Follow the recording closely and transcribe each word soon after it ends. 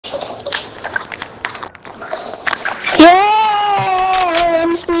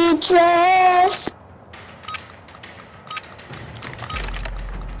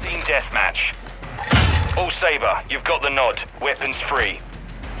Deathmatch. All Sabre, you've got the nod. Weapons free.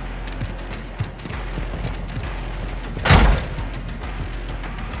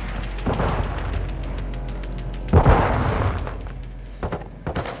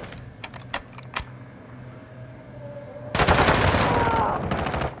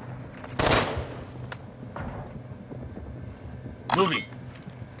 Moving.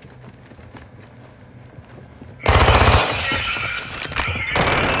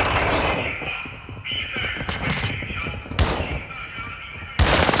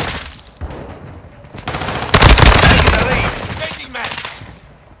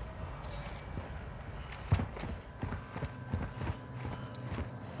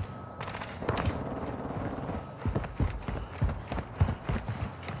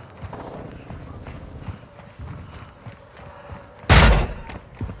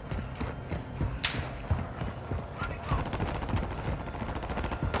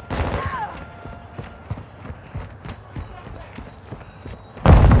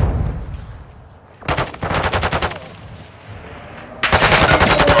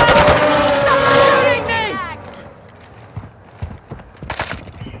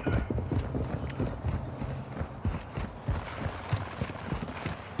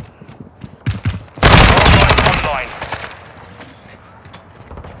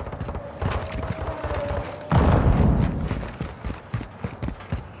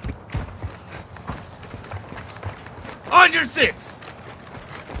 On your six!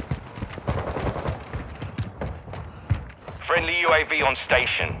 Friendly UAV on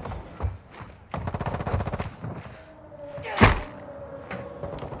station.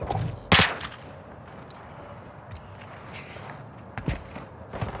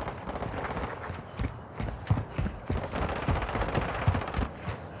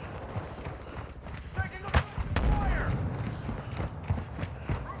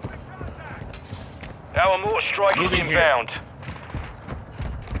 Our mortar strike is inbound.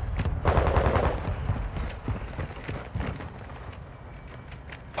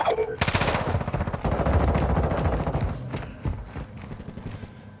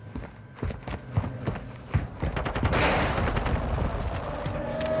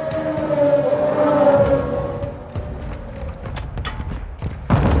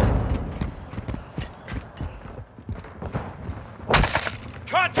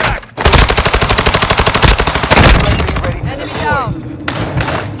 Contact! Enemy down!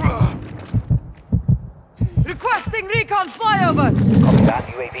 Requesting recon flyover! Copy that.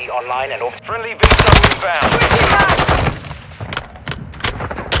 UAV online and off. Friendly VSO inbound. Switching mags!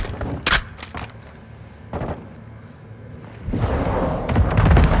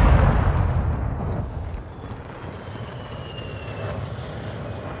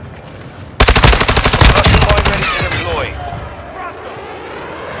 Cluster mine ready to deploy.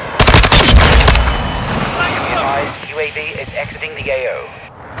 UAV is exiting the AO.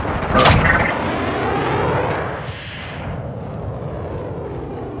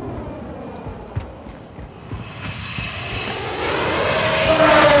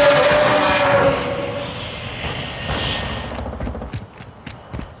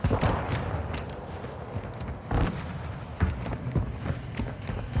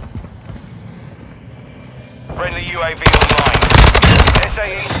 Friendly UAV online.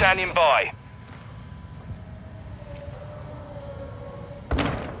 SAE standing by.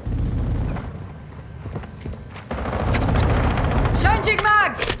 Changing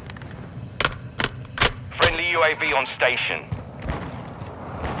mags! Friendly UAV on station.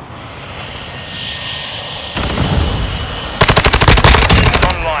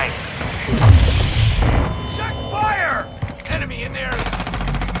 Online. Check fire! Enemy in there!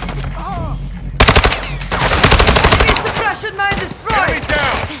 Enemy suppression mine destroyed! Enemy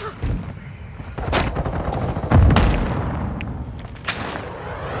down!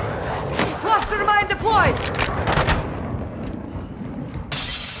 Cluster mine deployed!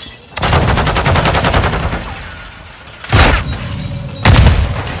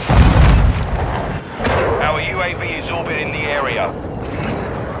 Our UAV is orbiting the area.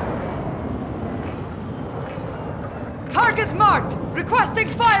 Target marked! Requesting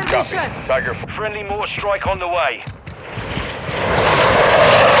fire mission! Tiger. Friendly mortar strike on the way.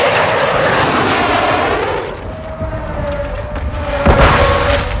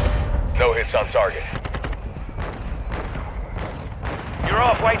 No hits on target. You're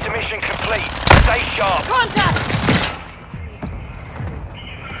halfway to mission complete. Stay sharp. Contact!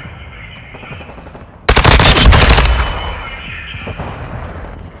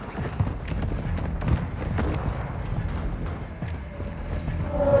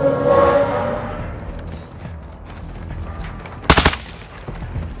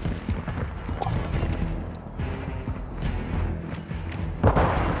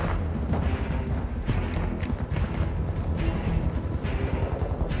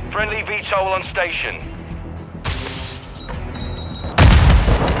 Friendly VTOL on station.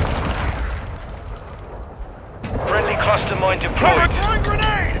 Friendly cluster mine Cover, deployed. throwing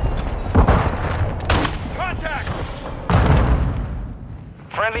grenade! Contact!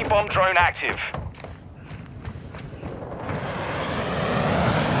 Friendly bomb drone active.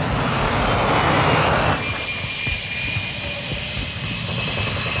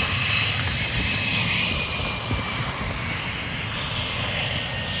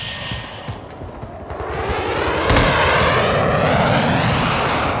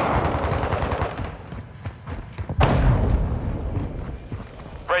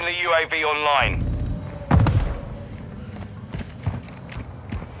 Friendly UAV online.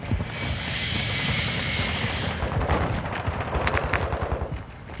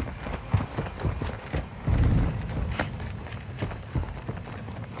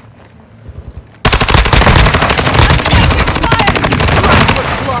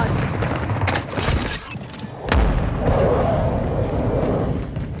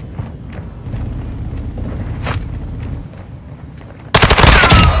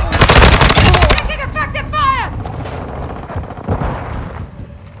 Taking effective fire!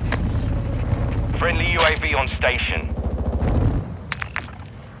 Friendly UAV on station.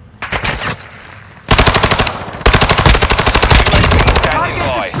 UAV standing Target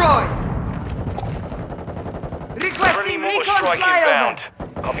by. destroyed. Friendly Requesting mortar recon strike flyover. inbound.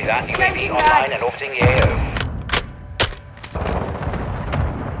 Copy that. UAV Changing online mag. and orbiting the AO.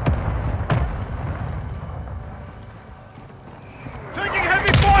 Taking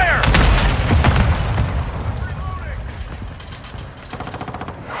heavy fire!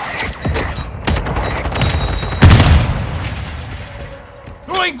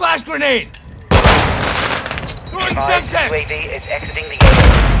 Throwing flash grenade! Throwing Semtex! UAV is exiting the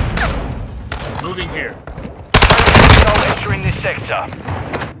AO. Moving here. Friendly entering this sector.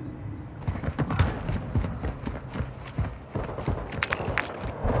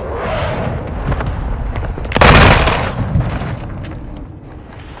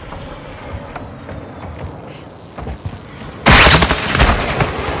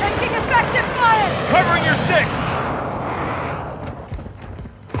 Taking effective fire! Covering your six!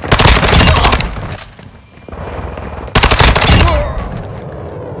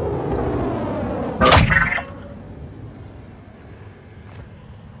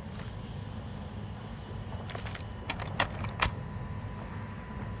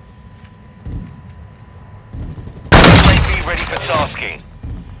 UAV ready for tasking.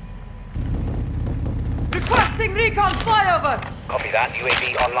 Requesting recon flyover! Copy that.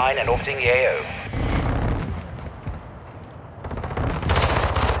 UAV online and orbiting the AO.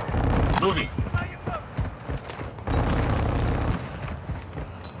 Moving.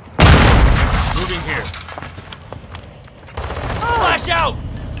 Moving here. Flash out!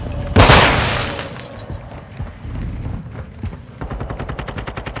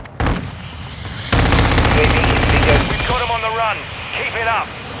 UAV is bingo. We've got him on the run. Keep it up.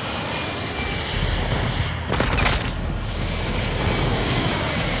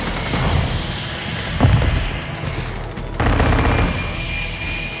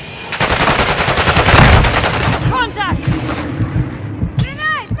 Contact!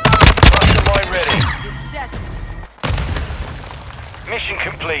 Grenade! No! Cluster mine ready. Death. Mission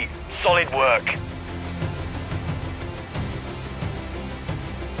complete. Solid work.